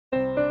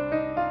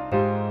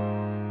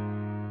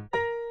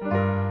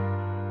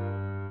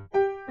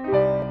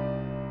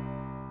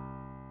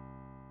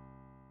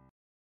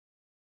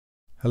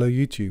Hello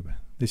YouTube,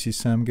 this is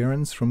Sam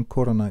Gerrans from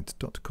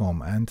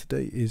Qur'anite.com, and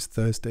today is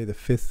Thursday the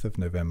 5th of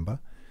November,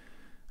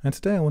 and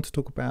today I want to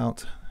talk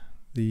about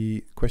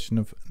the question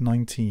of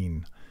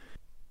 19,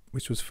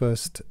 which was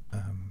first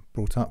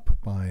brought up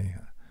by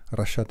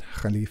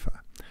Khalifa.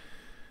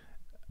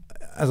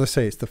 As I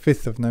say, it's the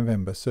 5th of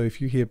November, so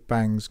if you hear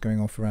bangs going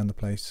off around the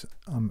place,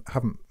 I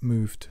haven't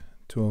moved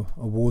to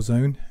a war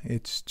zone,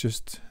 it's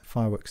just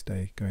fireworks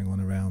day going on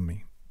around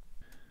me.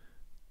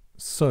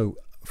 So,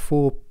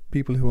 for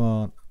people who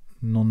are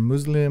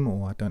non-Muslim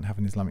or don't have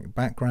an Islamic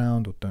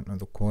background or don't know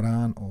the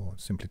Qur'an or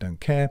simply don't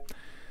care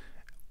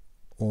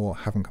or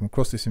haven't come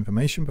across this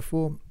information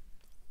before,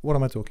 what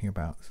am I talking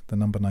about? The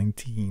number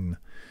 19.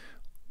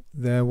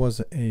 There was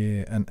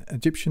an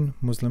Egyptian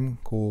Muslim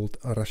called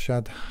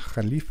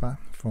Khalifa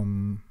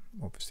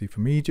obviously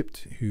from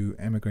Egypt, who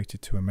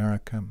emigrated to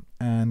America,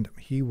 and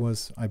he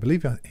was, I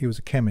believe he was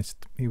a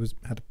chemist. He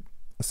had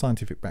a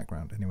scientific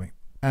background anyway,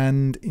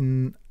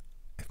 and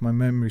if my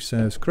memory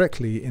serves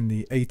correctly, in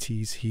the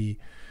 80s he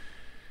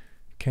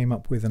came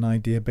up with an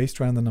idea based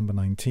around the number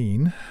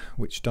 19,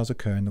 which does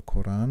occur in the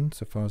Qur'an.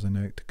 So far as I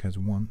know, it occurs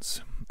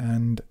once,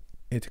 and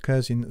it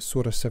occurs in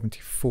Surah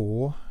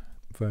 74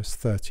 verse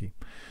 30.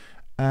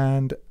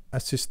 And a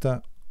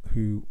sister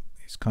who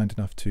is kind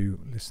enough to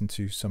listen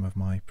to some of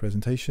my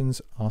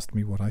presentations asked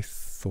me what I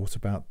thought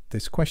about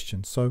this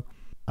question, so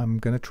I'm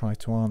going to try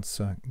to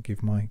answer,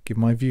 give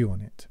my view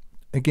on it.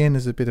 Again,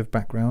 as a bit of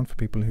background for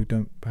people who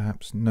don't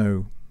perhaps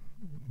know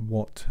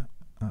what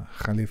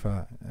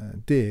Khalifa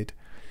did,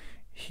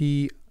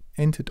 he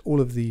entered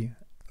all of the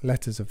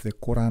letters of the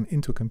Qur'an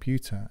into a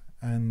computer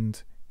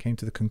and came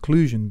to the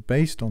conclusion,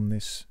 based on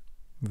this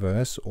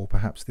verse, or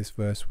perhaps this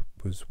verse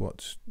was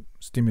what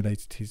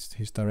stimulated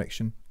his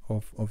direction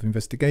of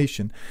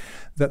investigation,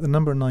 that the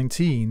number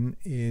 19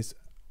 is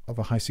of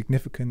a high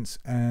significance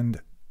and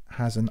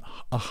has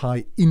a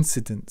high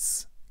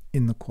incidence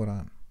in the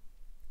Qur'an.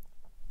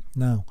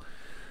 Now,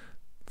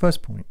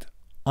 first point,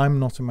 I'm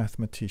not a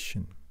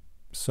mathematician,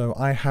 so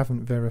I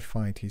haven't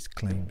verified his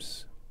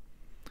claims.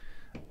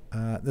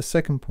 The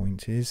second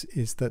point is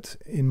that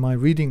in my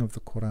reading of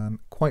the Qur'an,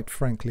 quite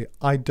frankly,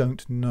 I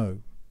don't know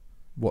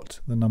what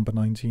the number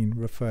 19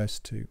 refers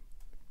to.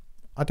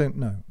 I don't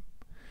know.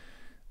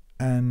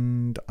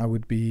 And I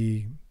would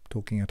be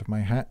talking out of my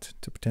hat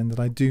to pretend that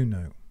I do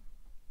know.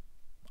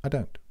 I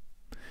don't.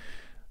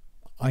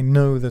 I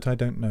know that I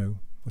don't know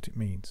what it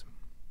means.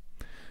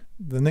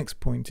 The next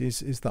point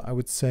is that I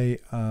would say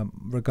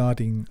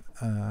regarding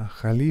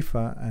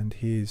Khalifa and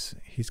his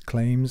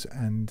claims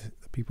and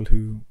the people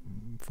who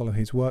follow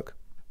his work,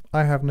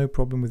 I have no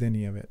problem with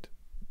any of it.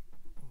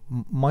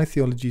 My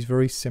theology is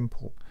very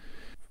simple.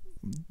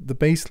 The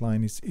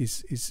baseline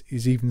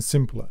is even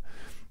simpler.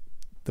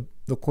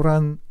 The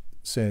Qur'an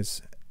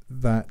says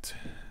that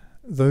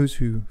those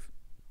who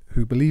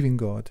believe in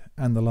God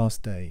and the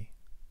last day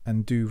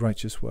and do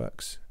righteous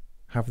works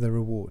have their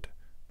reward,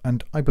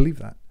 and I believe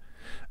that.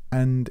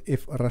 And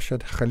if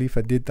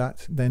Khalifa did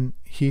that, then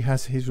he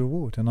has his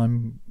reward, and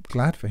I'm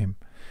glad for him.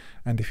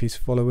 And if his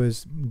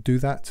followers do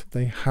that,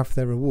 they have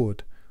their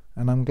reward,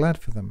 and I'm glad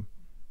for them.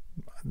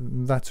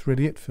 That's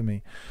really it for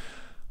me.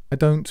 I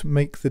don't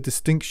make the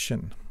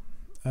distinction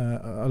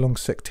along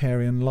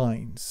sectarian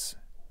lines.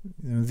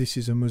 You know, this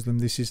is a Muslim,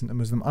 this isn't a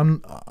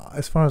Muslim.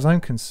 As far as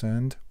I'm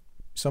concerned,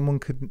 someone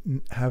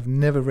could have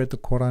never read the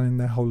Qur'an in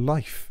their whole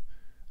life,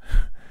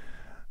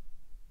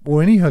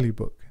 or any holy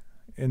book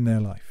in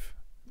their life.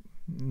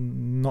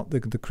 Not the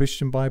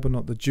Christian Bible,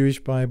 not the Jewish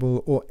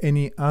Bible, or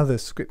any other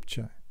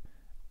scripture.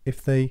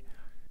 If they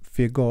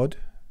fear God,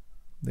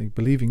 they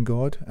believe in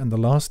God and the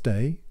last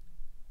day,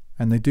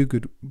 and they do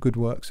good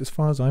works, as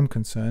far as I'm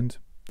concerned,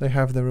 they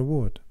have their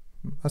reward.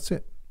 That's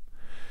it.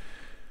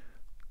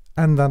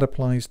 And that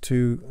applies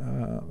to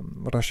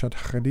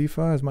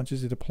Khalifa as much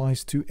as it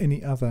applies to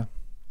any other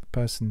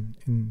person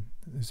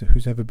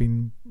who's ever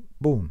been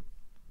born.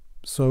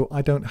 So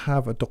I don't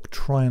have a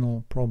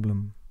doctrinal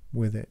problem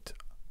with it.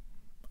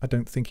 I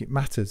don't think it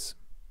matters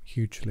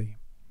hugely.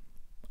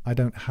 I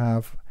don't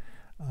have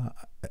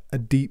a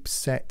deep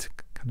set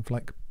kind of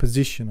like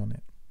position on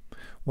it.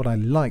 What I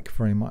like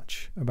very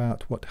much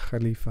about what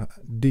Khalifa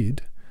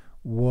did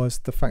was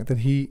the fact that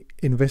he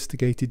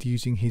investigated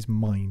using his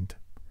mind.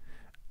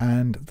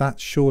 And that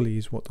surely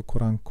is what the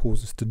Qur'an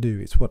calls us to do.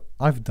 It's what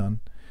I've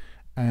done,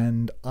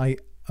 and I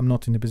am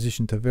not in a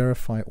position to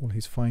verify all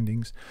his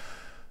findings.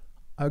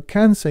 I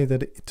can say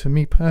that to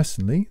me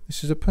personally,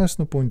 this is a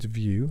personal point of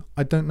view,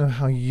 I don't know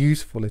how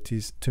useful it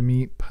is to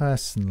me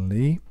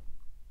personally,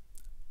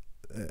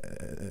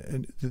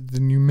 the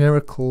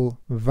numerical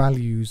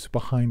values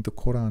behind the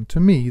Qur'an. To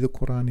me, the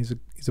Qur'an is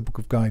a book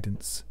of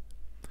guidance.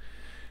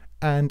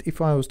 And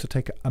if I was to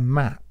take a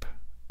map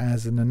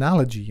as an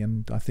analogy,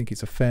 and I think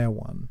it's a fair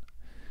one,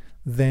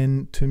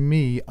 then to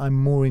me, I'm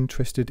more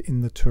interested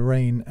in the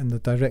terrain and the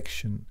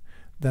direction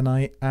than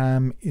I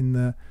am in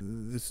the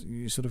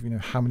sort of,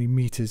 how many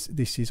meters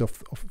this is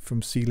off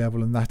from sea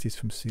level and that is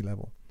from sea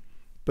level.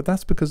 But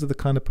that's because of the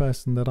kind of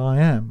person that I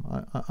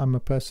am. I'm a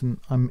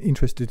person, I'm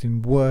interested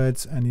in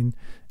words and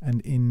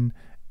in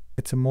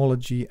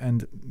etymology and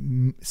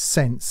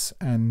sense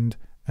and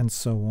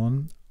so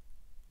on.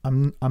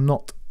 I'm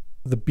not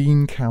the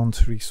bean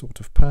countery sort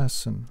of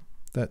person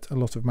that a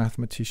lot of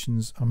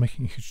mathematicians, are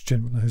making a huge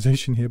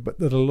generalization here, but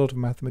that a lot of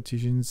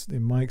mathematicians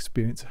in my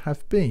experience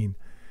have been.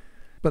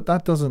 But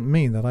that doesn't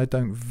mean that I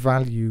don't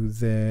value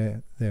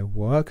their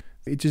work.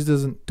 It just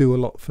doesn't do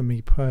a lot for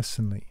me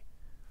personally.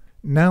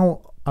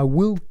 Now I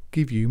will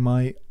give you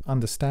my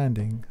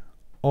understanding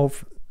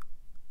of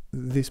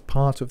this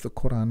part of the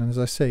Qur'an, and as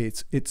I say,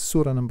 it's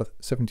surah number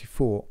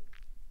 74,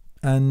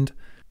 and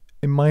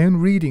in my own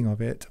reading of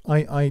it,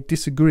 I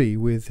disagree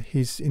with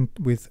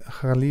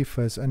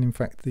Khalifa's, and in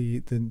fact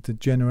the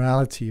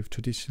generality of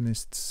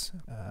traditionalists'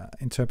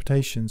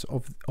 interpretations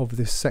of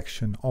this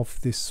section of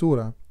this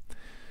surah,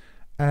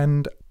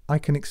 and I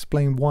can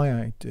explain why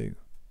I do.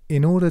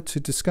 In order to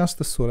discuss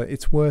the surah,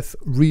 it's worth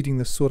reading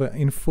the surah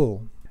in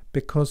full,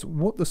 because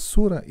what the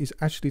surah is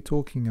actually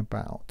talking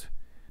about,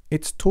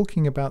 it's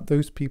talking about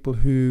those people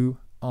who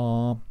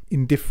are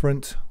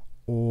indifferent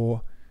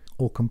or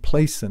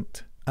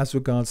complacent as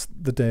regards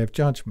the Day of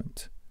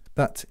Judgment.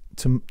 That,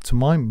 to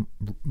my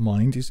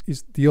mind,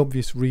 is the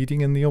obvious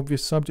reading and the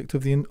obvious subject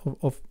of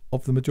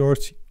the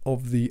majority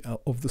of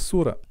the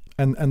surah,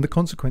 and the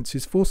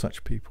consequences for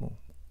such people.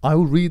 I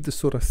will read the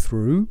surah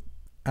through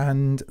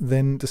and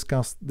then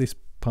discuss this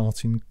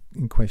part in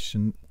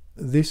question.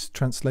 This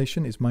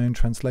translation is my own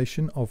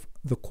translation of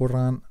the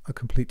Qur'an, A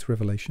Complete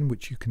Revelation,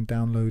 which you can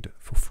download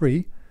for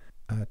free.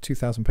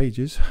 2,000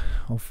 pages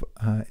of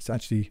it's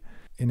actually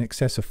in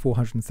excess of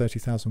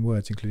 430,000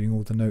 words, including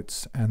all the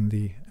notes and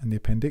the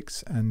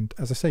appendix. And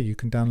as I say, you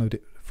can download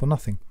it for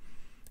nothing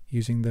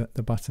using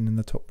the button in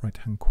the top right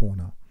hand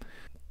corner.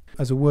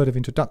 As a word of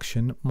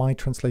introduction, my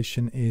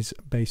translation is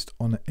based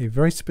on a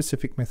very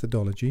specific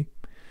methodology,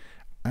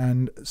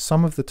 and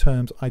some of the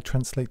terms I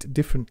translate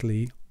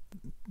differently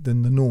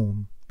than the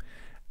norm.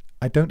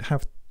 I don't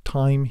have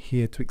time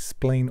here to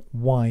explain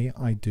why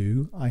I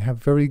do. I have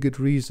very good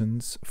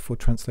reasons for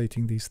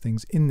translating these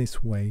things in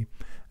this way,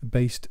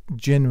 based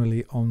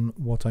generally on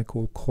what I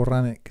call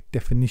Quranic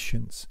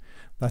definitions.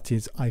 That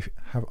is, I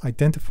have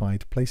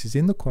identified places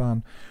in the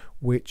Quran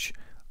which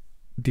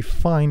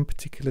define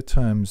particular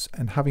terms,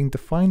 and having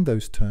defined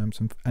those terms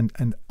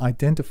and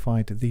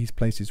identified these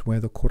places where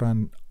the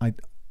Quran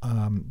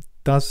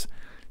does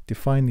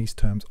define these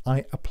terms,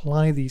 I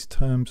apply these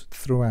terms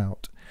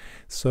throughout.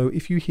 So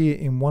if you hear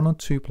in one or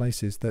two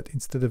places that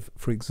instead of,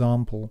 for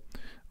example,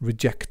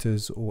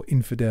 rejectors or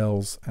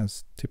infidels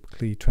as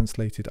typically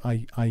translated,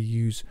 I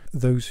use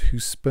those who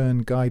spurn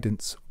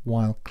guidance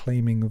while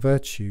claiming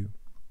virtue,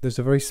 there's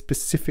a very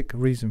specific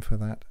reason for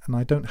that, and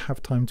I don't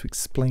have time to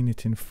explain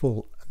it in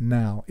full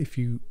now. If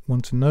you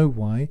want to know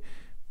why,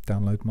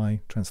 download my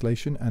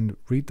translation and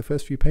read the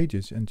first few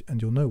pages and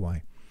you'll know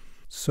why.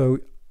 So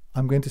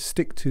I'm going to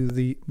stick to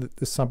the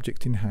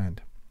subject in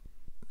hand.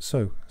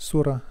 So,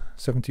 Surah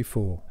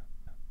 74.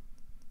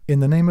 In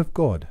the name of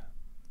God,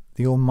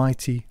 the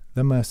Almighty,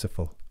 the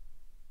Merciful.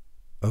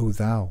 O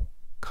thou,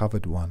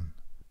 covered one,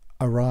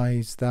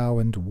 arise thou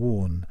and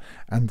warn,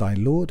 and thy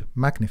Lord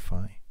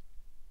magnify,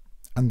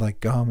 and thy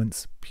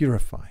garments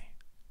purify,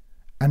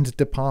 and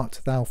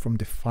depart thou from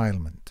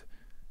defilement,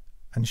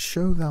 and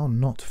show thou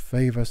not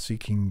favour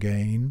seeking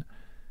gain,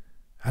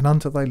 and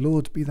unto thy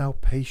Lord be thou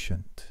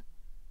patient.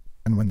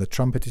 And when the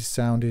trumpet is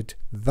sounded,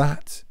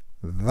 that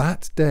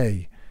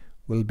day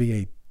will be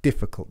a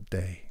difficult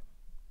day.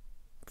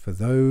 For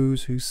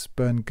those who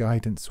spurn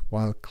guidance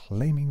while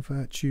claiming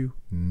virtue,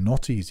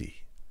 not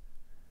easy.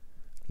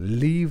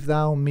 Leave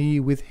thou me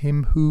with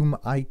him whom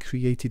I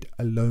created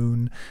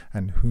alone,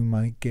 and whom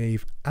I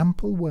gave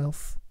ample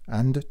wealth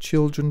and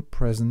children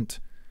present,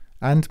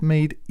 and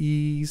made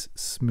ease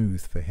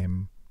smooth for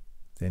him.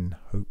 Then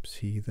hopes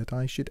he that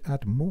I should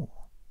add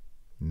more?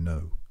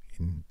 No,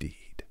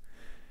 indeed.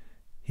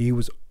 He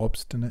was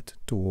obstinate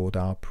toward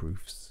our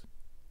proofs.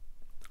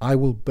 I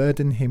will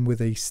burden him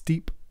with a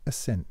steep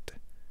ascent.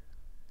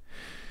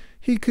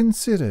 He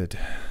considered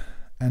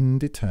and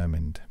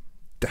determined.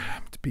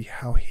 Damned be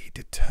how he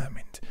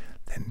determined,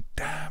 then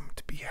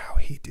damned be how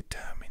he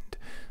determined,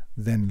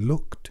 then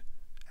looked,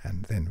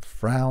 and then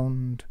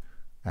frowned,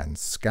 and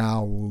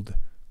scowled,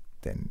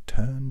 then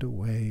turned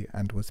away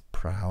and was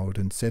proud,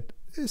 and said,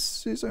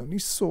 This is only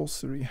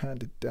sorcery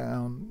handed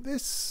down.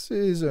 This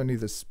is only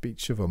the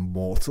speech of a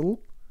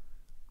mortal.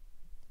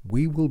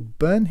 We will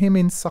burn him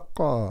in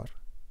zakāt.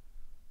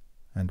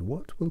 And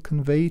what will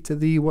convey to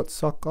thee what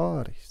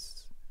zakāt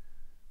is?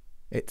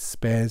 It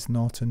spares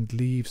not and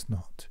leaves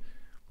not.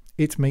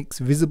 It makes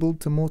visible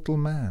to mortal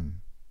man.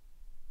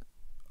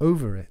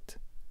 Over it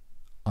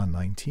are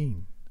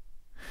 19.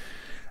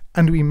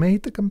 And we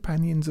made the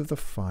companions of the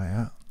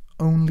fire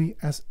only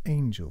as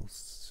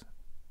angels,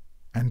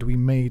 and we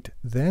made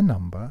their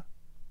number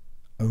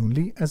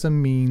only as a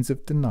means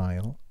of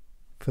denial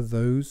for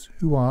those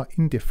who are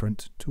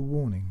indifferent to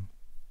warning,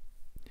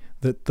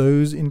 that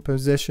those in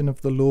possession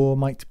of the law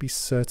might be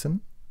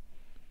certain,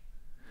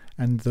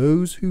 and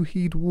those who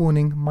heed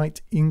warning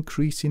might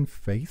increase in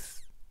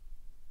faith,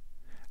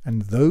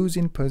 and those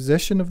in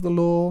possession of the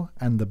law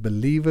and the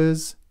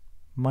believers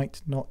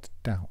might not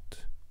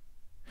doubt,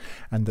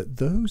 and that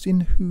those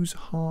in whose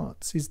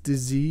hearts is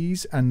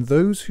disease and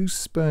those who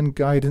spurn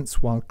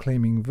guidance while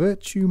claiming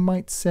virtue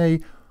might say,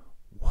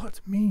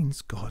 what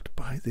means God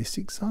by this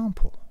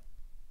example?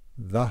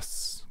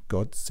 Thus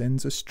God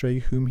sends astray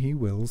whom he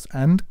wills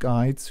and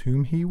guides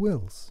whom he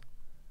wills.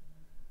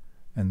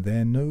 And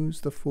there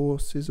knows the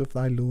forces of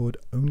thy Lord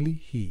only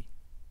he.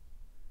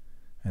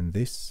 And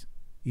this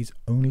is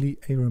only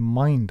a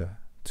reminder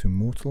to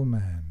mortal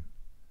man.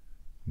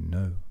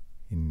 No,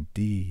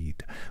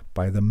 indeed,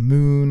 by the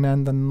moon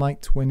and the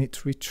night when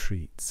it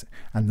retreats,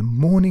 and the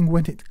morning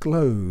when it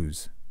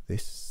glows,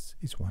 this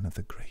is one of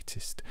the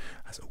greatest,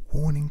 as a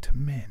warning to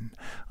men,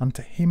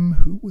 unto him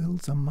who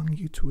wills among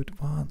you to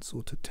advance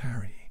or to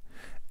tarry.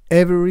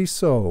 Every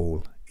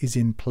soul is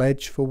in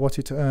pledge for what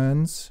it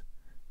earns,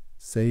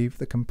 save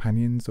the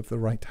companions of the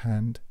right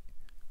hand,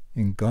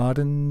 in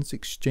gardens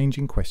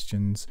exchanging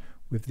questions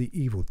with the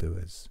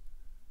evildoers.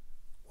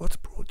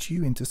 What brought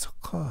you into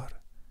zakāt?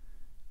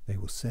 They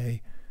will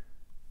say,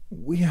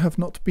 we have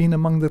not been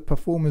among the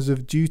performers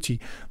of duty,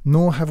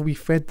 nor have we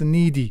fed the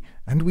needy,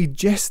 and we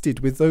jested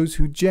with those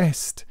who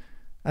jest,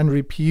 and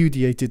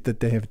repudiated the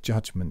day of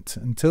judgment,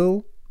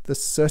 until the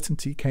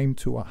certainty came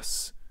to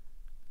us.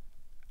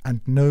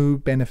 And no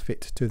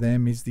benefit to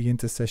them is the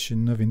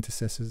intercession of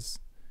intercessors.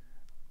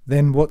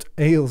 Then what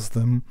ails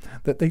them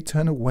that they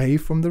turn away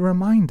from the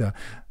reminder,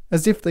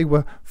 as if they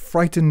were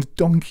frightened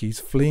donkeys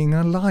fleeing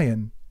a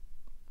lion?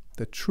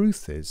 The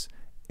truth is,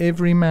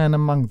 every man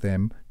among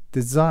them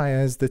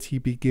desires that he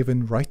be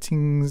given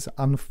writings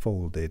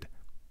unfolded.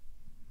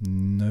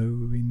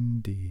 No,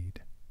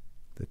 indeed.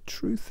 The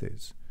truth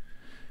is,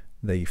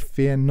 they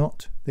fear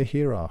not the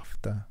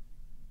hereafter.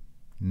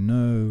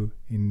 No,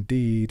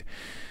 indeed.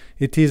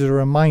 It is a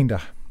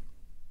reminder.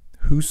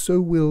 Whoso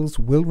wills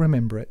will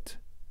remember it,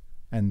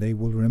 and they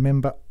will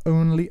remember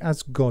only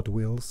as God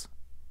wills.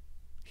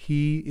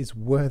 He is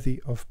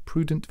worthy of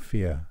prudent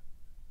fear,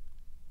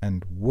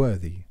 and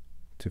worthy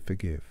to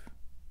forgive.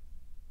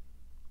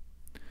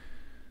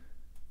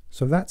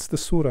 So that's the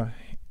surah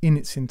in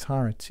its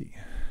entirety.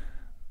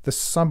 The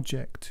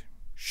subject,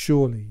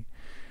 surely,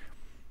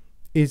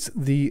 is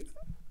the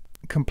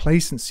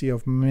complacency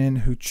of men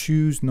who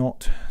choose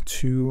not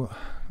to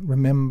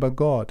remember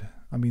God.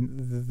 I mean,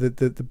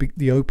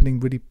 the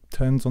opening really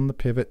turns on the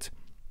pivot.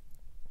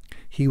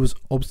 He was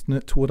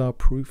obstinate toward our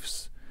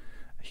proofs.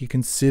 He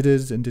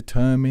considered and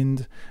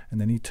determined, and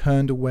then he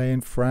turned away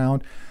and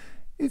frowned.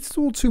 It's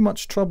all too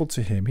much trouble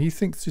to him. He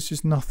thinks this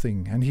is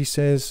nothing, and he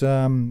says,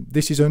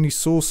 this is only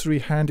sorcery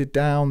handed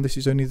down, this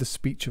is only the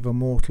speech of a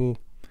mortal.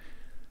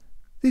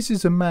 This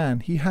is a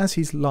man, he has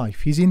his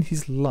life, he's in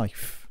his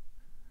life,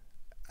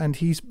 and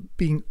he's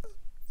being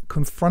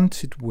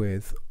confronted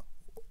with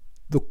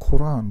the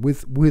Qur'an,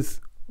 with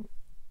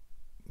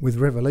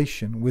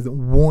revelation, with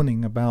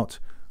warning about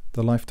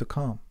the life to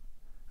come.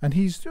 And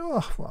he's,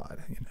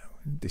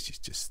 this is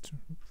just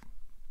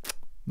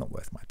not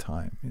worth my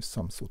time. It's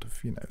some sort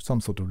of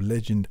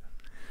legend.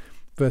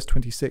 Verse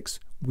 26,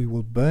 we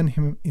will burn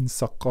him in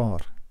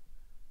zakāt.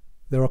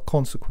 There are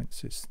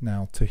consequences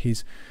now to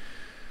his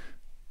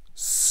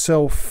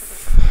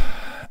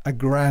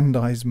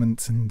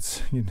self-aggrandizement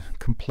and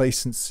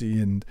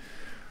complacency, and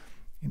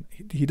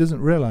he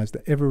doesn't realize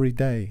that every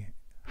day,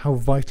 how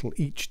vital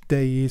each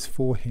day is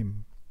for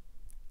him.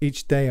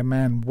 Each day a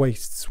man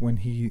wastes when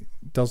he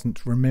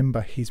doesn't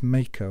remember his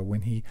Maker,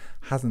 when he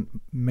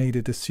hasn't made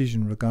a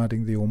decision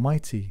regarding the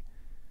Almighty.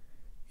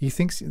 The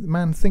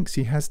man thinks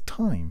he has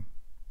time.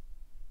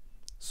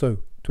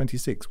 So,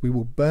 26, we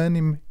will burn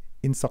him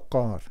in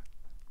zakāt.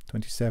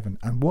 27,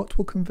 and what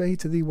will convey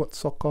to thee what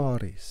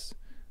zakāt is?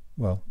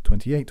 Well,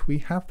 28, we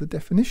have the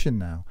definition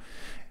now,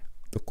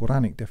 the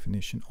Quranic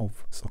definition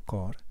of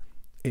zakāt.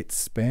 It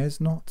spares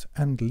not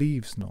and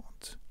leaves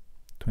not.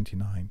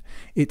 29,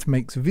 it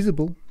makes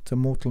visible to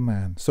mortal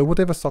man. So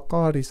whatever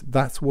zakāt is,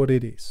 that's what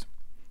it is.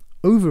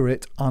 Over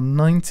it are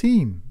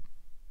 19.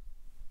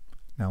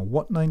 Now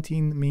what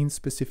 19 means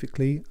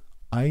specifically,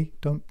 I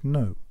don't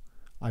know.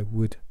 I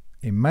would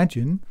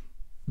imagine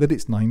that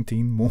it's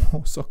 19 more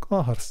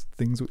zakāts,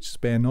 things which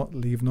spare not,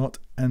 leave not,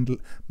 and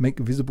make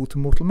visible to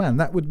mortal man.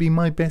 That would be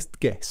my best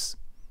guess.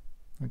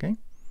 Okay?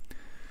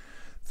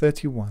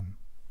 31.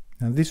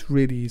 Now this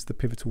really is the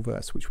pivotal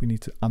verse which we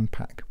need to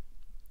unpack.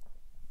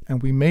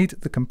 And we made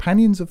the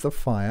companions of the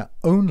fire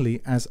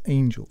only as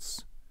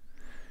angels.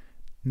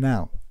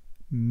 Now,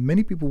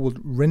 many people will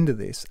render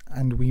this,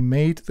 and we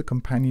made the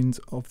companions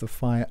of the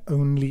fire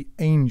only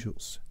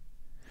angels.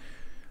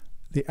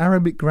 The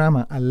Arabic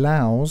grammar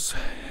allows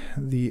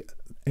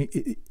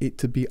it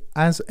to be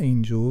as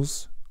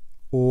angels,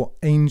 or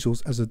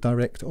angels as a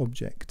direct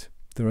object.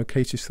 There are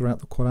cases throughout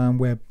the Qur'an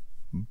where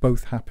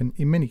both happen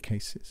in many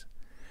cases.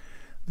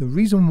 The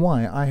reason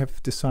why I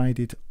have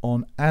decided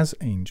on as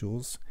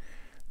angels,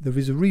 there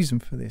is a reason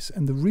for this,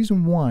 and the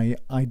reason why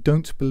I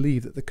don't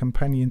believe that the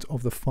companions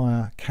of the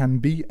fire can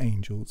be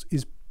angels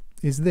is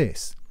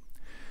this.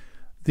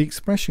 The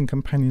expression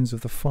companions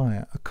of the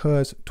fire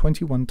occurs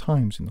 21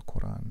 times in the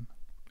Qur'an.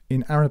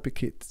 In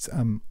Arabic it's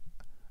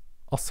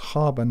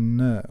ashab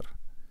an-nar.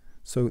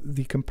 So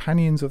the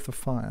companions of the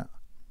fire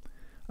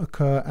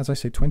occur, as I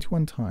say,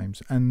 21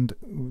 times, and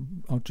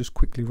I'll just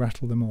quickly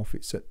rattle them off.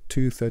 It's at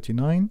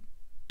 239,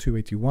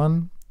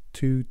 281,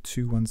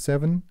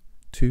 2217,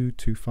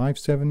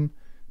 2257,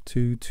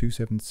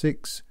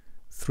 2276,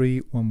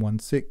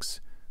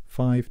 3116,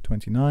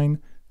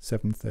 529,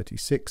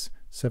 736,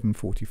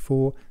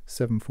 744,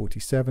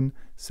 747,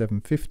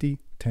 750,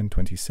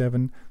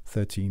 1027,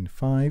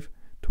 135,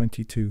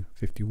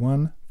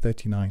 2251,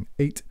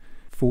 39:8,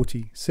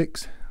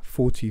 46,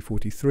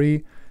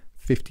 40:43,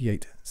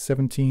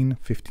 58:17,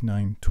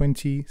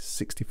 59:20,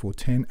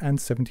 64:10, and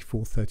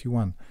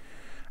 74:31.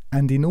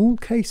 And in all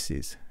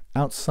cases,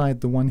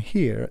 outside the one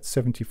here at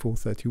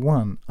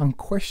 74:31,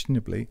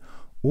 unquestionably,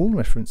 all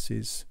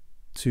references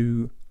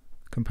to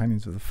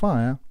companions of the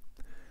fire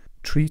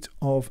treat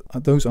of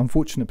those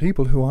unfortunate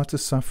people who are to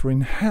suffer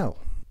in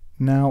hell.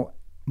 Now,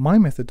 my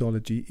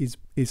methodology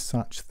is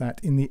such that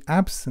in the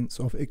absence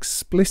of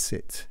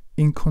explicit,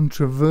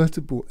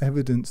 incontrovertible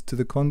evidence to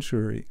the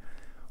contrary,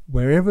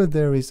 wherever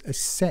there is a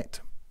set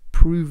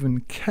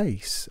proven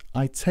case,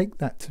 I take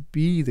that to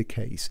be the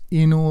case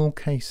in all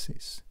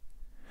cases.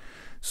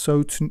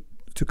 So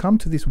to come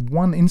to this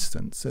one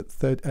instance at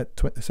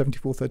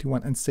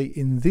 74:31 and say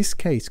in this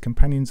case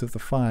companions of the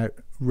fire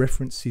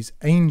references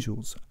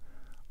angels,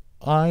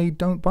 I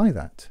don't buy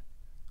that,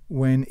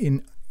 when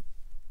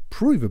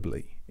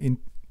provably in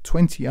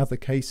 20 other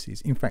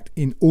cases, in fact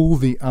in all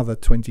the other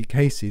 20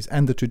 cases,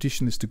 and the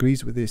traditionalist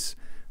agrees with this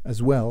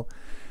as well,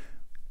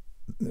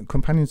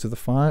 companions of the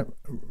fire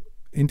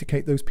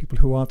indicate those people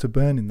who are to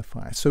burn in the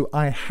fire. So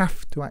I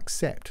have to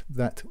accept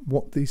that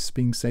what is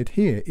being said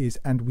here is,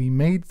 and we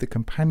made the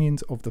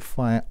companions of the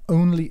fire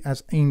only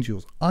as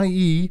angels,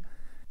 i.e.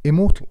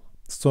 immortal.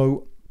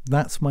 So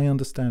that's my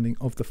understanding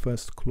of the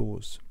first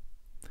clause.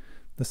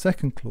 The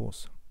second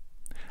clause,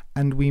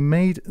 and we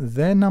made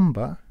their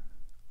number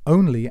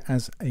only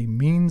as a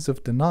means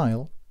of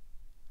denial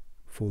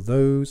for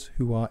those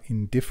who are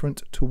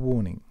indifferent to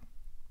warning.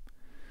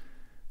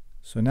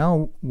 So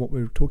now what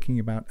we're talking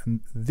about,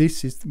 and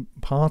this is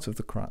part of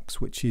the crux,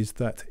 which is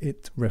that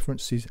it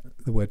references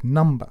the word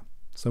number.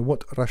 So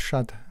what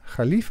Rashad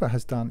Khalifa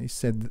has done is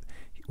said that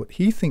what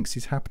he thinks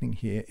is happening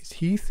here is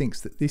he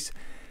thinks that this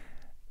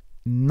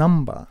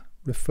number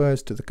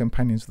refers to the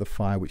companions of the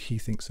fire, which he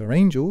thinks are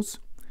angels,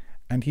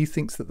 and he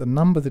thinks that the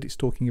number that it's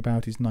talking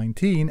about is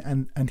 19,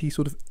 and he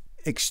sort of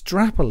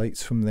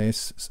extrapolates from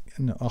this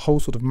a whole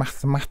sort of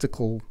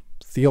mathematical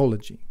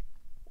theology,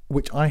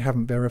 which I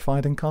haven't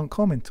verified and can't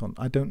comment on.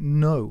 I don't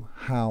know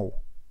how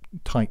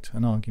tight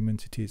an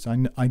argument it is.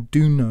 I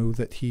do know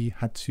that he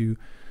had to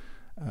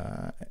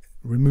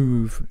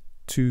remove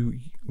 2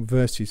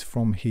 verses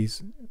from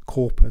his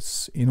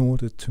corpus in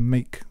order to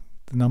make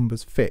the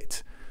numbers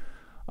fit.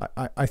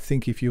 I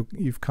think if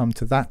you've come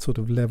to that sort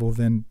of level,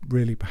 then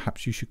really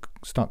perhaps you should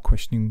start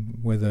questioning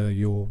whether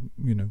you're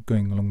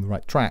going along the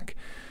right track.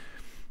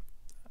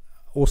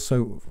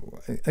 Also,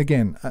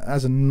 again,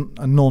 as a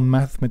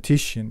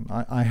non-mathematician,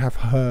 I have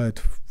heard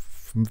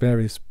from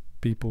various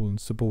people and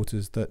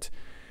supporters that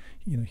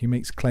he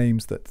makes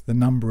claims that the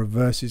number of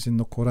verses in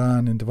the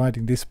Qur'an and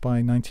dividing this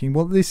by 19.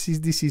 Well, this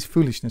is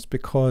foolishness,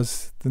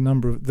 because the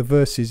number of the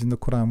verses in the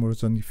Qur'an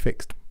was only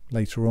fixed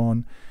later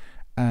on,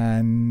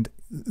 and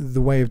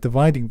the way of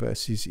dividing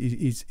verses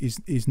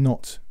is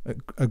not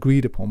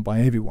agreed upon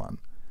by everyone.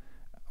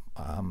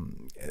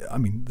 I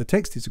mean, the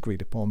text is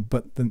agreed upon,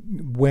 but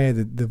where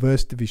the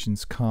verse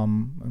divisions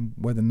come and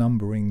where the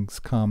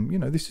numberings come,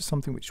 this is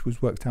something which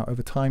was worked out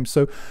over time.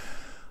 So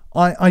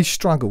I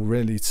struggle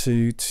really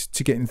to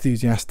get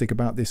enthusiastic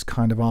about this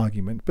kind of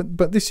argument,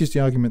 but this is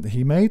the argument that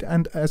he made,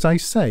 and as I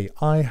say,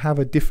 I have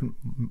a different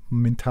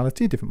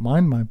mentality, a different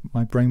mind.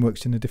 My brain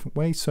works in a different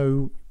way,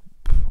 so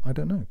I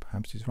don't know,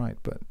 perhaps he's right,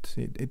 but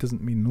it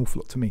doesn't mean an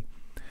awful lot to me.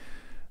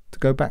 To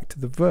go back to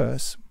the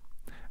verse,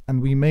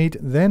 and we made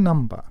their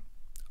number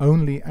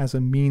only as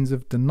a means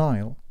of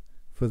denial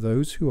for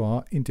those who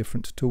are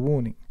indifferent to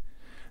warning.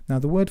 Now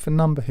the word for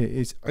number here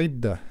is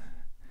iddah,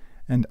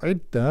 and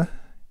iddah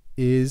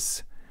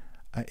is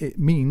it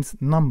means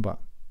number,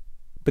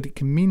 but it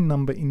can mean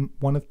number in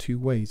one of 2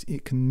 ways.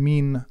 It can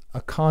mean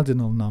a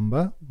cardinal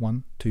number,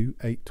 1, 2,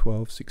 8,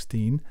 12,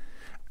 16,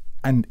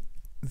 and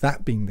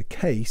that being the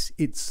case,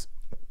 it's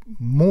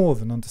more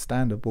than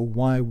understandable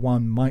why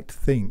one might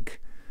think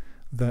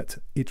that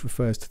it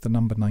refers to the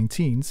number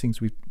 19,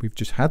 since we've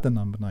just had the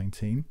number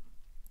 19.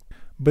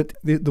 But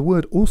the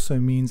word also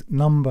means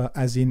number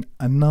as in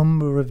a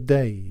number of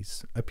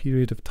days, a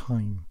period of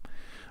time.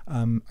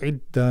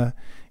 Iddah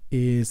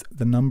is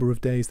the number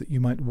of days that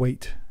you might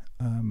wait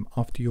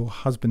after your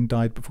husband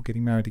died before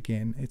getting married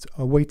again. It's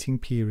a waiting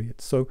period.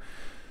 So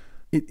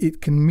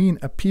it can mean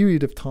a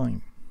period of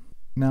time.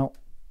 Now,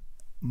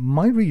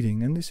 my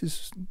reading, and this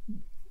is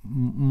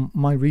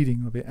my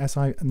reading of it,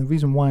 and the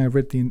reason why I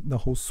read the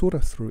whole surah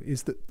through,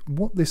 is that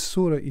what this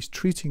surah is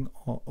treating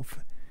of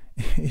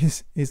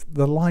is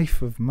the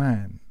life of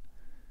man.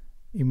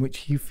 in which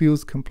he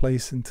feels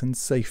complacent and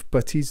safe,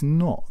 but is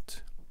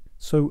not.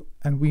 So,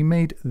 and we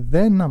made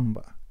their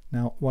number.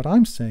 Now, what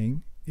I'm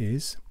saying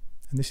is,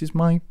 and this is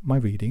my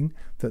reading,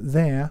 that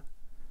there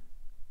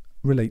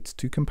relates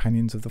to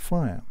companions of the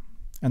fire.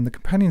 And the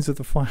companions of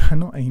the fire are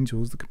not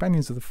angels. The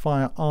companions of the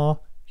fire are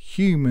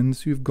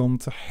humans who've gone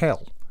to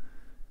hell.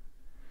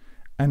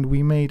 And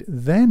we made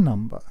their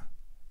number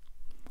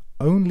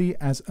only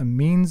as a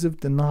means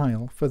of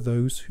denial for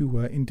those who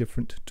were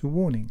indifferent to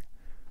warning.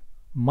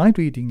 My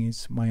reading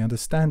is, my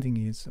understanding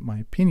is, my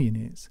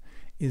opinion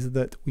is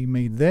that we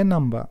made their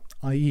number,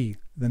 i.e.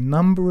 the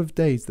number of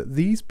days that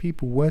these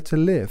people were to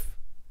live,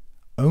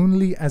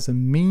 only as a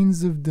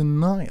means of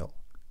denial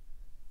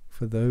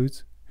for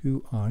those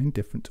who are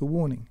indifferent to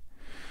warning.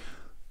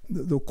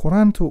 The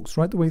Qur'an talks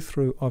right the way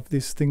through of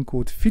this thing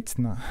called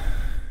fitna,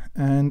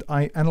 and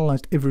I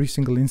analysed every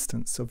single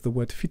instance of the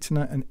word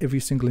fitna and every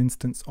single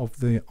instance of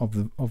the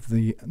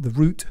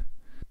root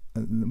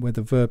where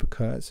the verb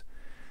occurs.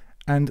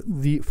 And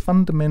the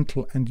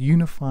fundamental and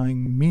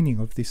unifying meaning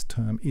of this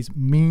term is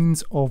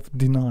means of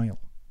denial.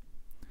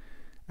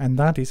 And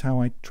that is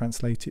how I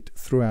translate it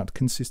throughout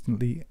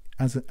consistently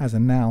as a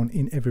noun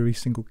in every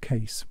single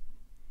case.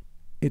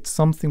 It's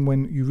something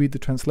when you read the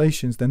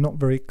translations, they're not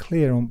very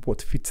clear on what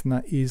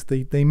fitna is.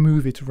 They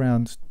move it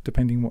around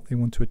depending on what they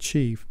want to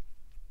achieve.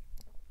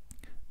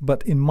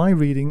 But in my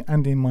reading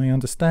and in my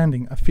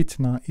understanding, a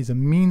fitna is a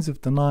means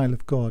of denial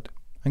of God.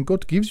 And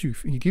God gives you,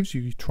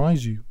 he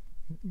tries you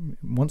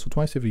once or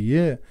twice every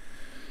year,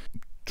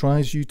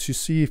 tries you to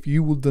see if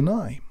you will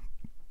deny.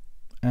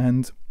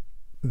 And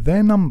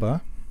their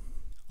number,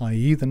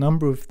 i.e. the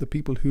number of the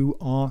people who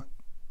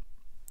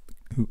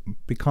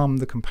become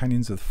the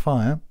companions of the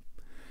fire,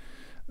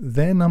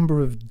 their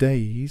number of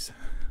days,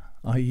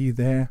 i.e.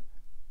 their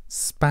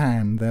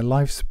span, their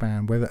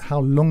lifespan, how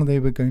long they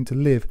were going to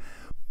live,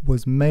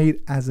 was made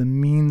as a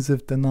means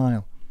of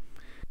denial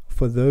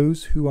for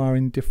those who are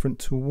indifferent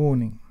to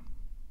warning.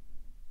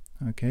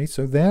 Okay,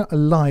 so they're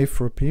alive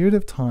for a period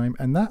of time,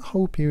 and that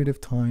whole period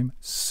of time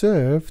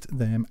served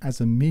them as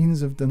a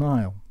means of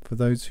denial for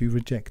those who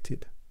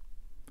rejected.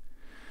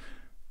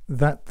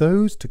 That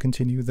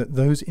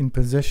those in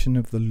possession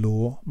of the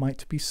law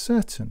might be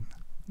certain.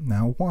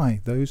 Now,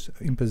 why? Those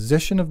in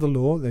possession of the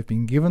law, they've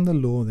been given the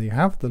law, they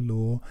have the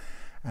law,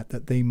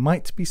 that they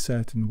might be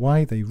certain.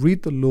 Why? They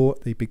read the law,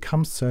 they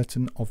become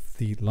certain of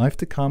the life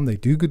to come, they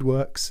do good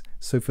works.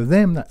 So for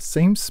them, that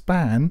same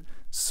span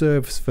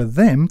serves for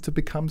them to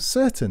become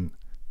certain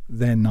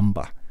their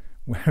number,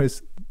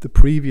 whereas the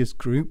previous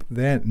group,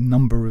 their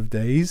number of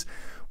days,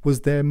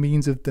 was their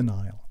means of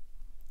denial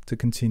to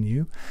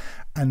continue.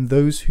 And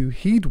those who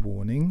heed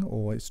warning,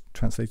 or it's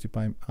translated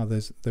by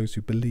others, those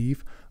who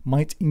believe,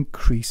 might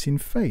increase in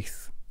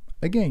faith.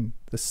 Again,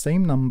 the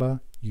same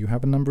number, you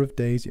have a number of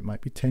days, it might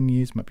be 10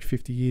 years, it might be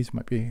 50 years, it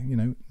might be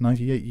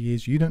 98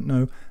 years, you don't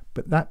know,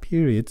 but that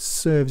period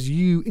serves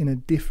you in a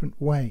different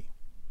way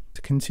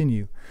to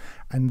continue.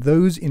 And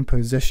those in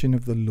possession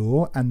of the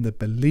law and the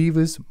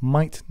believers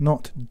might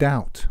not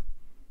doubt.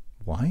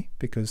 Why?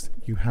 Because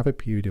you have a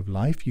period of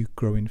life, you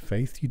grow in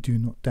faith, you do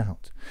not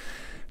doubt.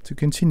 To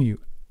continue,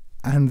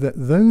 and that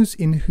those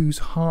in whose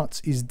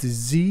hearts is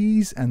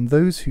disease and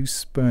those who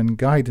spurn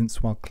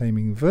guidance while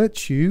claiming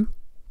virtue,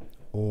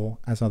 or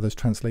as others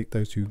translate,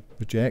 those who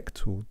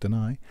reject or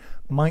deny,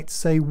 might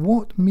say,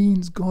 what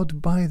means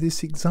God by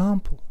this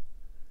example?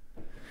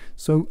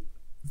 So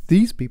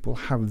these people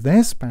have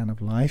their span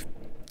of life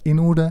in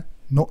order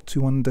not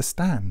to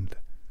understand,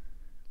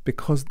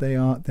 because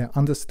their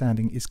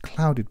understanding is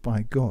clouded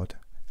by God,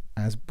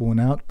 as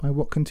borne out by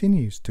what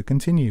continues to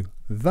continue.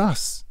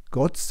 Thus,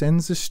 God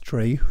sends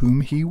astray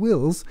whom he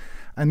wills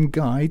and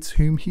guides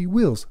whom he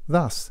wills.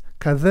 Thus,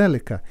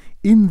 كَذَلِكَ,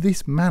 in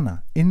this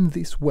manner, in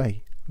this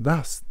way,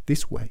 thus,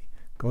 this way,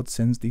 God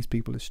sends these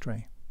people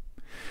astray.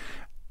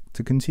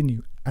 To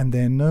continue, and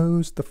there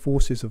knows the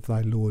forces of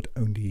thy Lord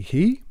only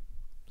he.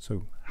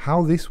 So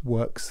how this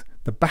works,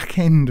 the back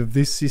end of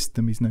this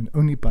system is known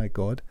only by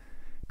God,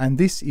 and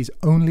this is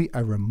only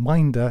a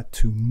reminder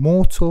to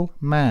mortal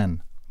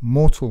man.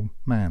 Mortal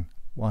man.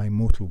 Why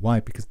mortal? Why?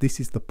 Because this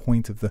is the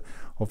point of the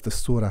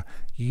surah.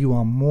 You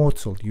are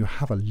mortal. You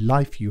have a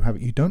life. You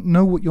don't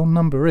know what your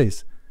number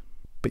is,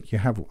 but you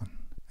have one.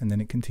 And then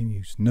it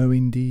continues. Know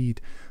indeed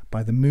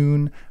by the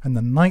moon and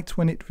the night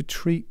when it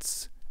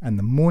retreats and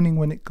the morning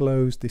when it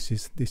glows. This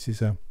is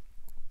an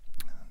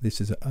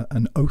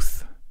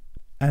oath,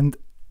 and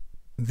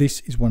this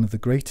is one of the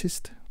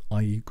greatest,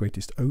 i.e.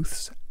 greatest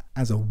oaths,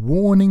 as a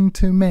warning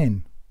to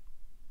men,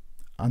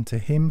 unto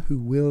him who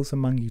wills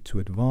among you to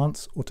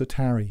advance or to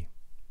tarry.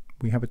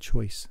 We have a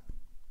choice.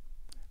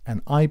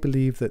 And I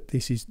believe that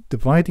this is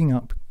dividing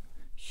up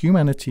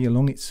humanity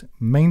along its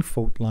main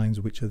fault lines,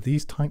 which are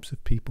these types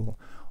of people,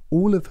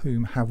 all of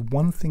whom have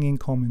one thing in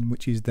common,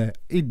 which is their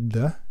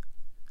iddah,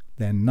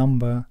 their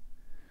number,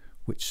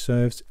 which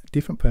serves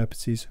different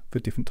purposes for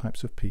different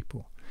types of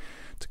people.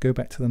 To go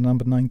back to the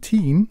number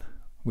 19,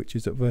 which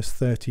is at verse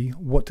 30,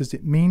 what does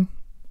it mean?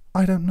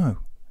 I don't know.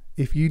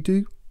 If you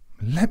do,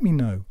 let me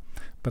know.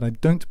 but I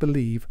don't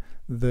believe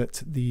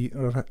that the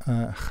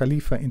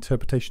Khalifa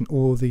interpretation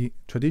or the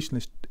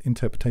traditionalist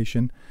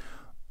interpretation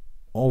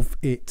of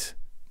it,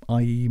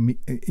 i.e.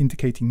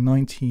 indicating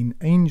 19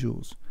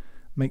 angels,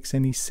 makes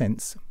any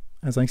sense.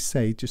 As I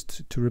say,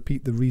 just to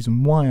repeat, the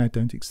reason why I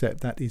don't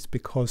accept that is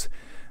because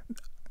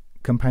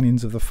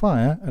Companions of the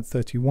Fire at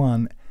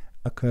 31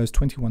 occurs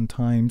 21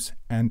 times,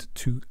 and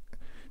to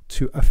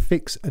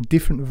affix a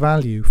different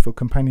value for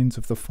Companions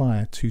of the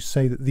Fire, to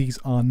say that these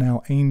are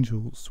now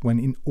angels, when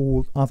in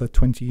all other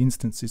 20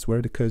 instances where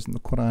it occurs in the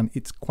Qur'an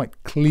it's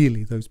quite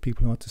clearly those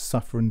people who are to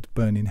suffer and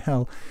burn in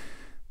hell,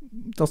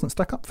 doesn't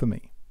stack up for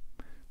me.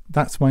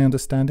 That's my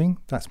understanding,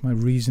 that's my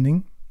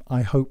reasoning.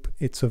 I hope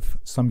it's of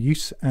some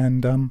use,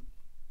 and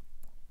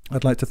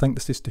I'd like to thank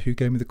the sister who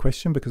gave me the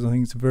question, because I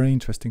think it's a very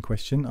interesting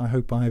question. I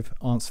hope I've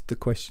answered the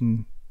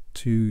question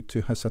to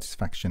her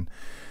satisfaction.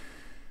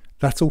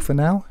 That's all for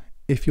now.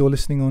 If you're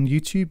listening on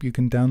YouTube, you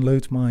can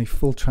download my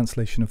full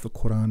translation of the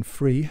Qur'an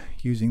free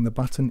using the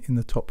button in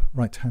the top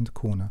right hand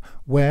corner,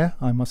 where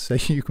I must say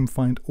you can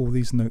find all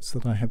these notes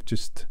that I have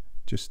just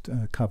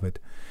covered.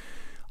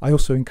 I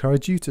also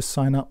encourage you to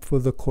sign up for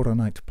the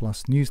Qur'anite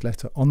Plus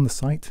newsletter on the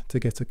site to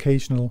get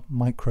occasional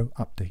micro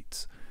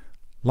updates.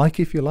 Like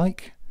if you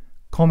like,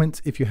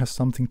 comment if you have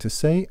something to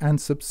say, and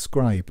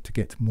subscribe to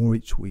get more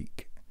each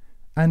week.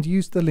 And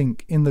use the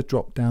link in the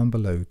drop down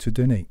below to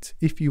donate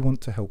if you want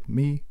to help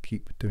me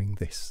keep doing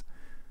this.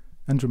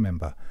 And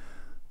remember,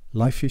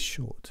 life is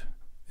short,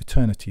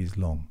 eternity is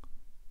long.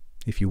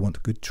 If you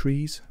want good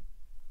trees,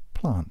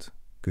 plant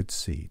good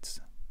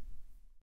seeds.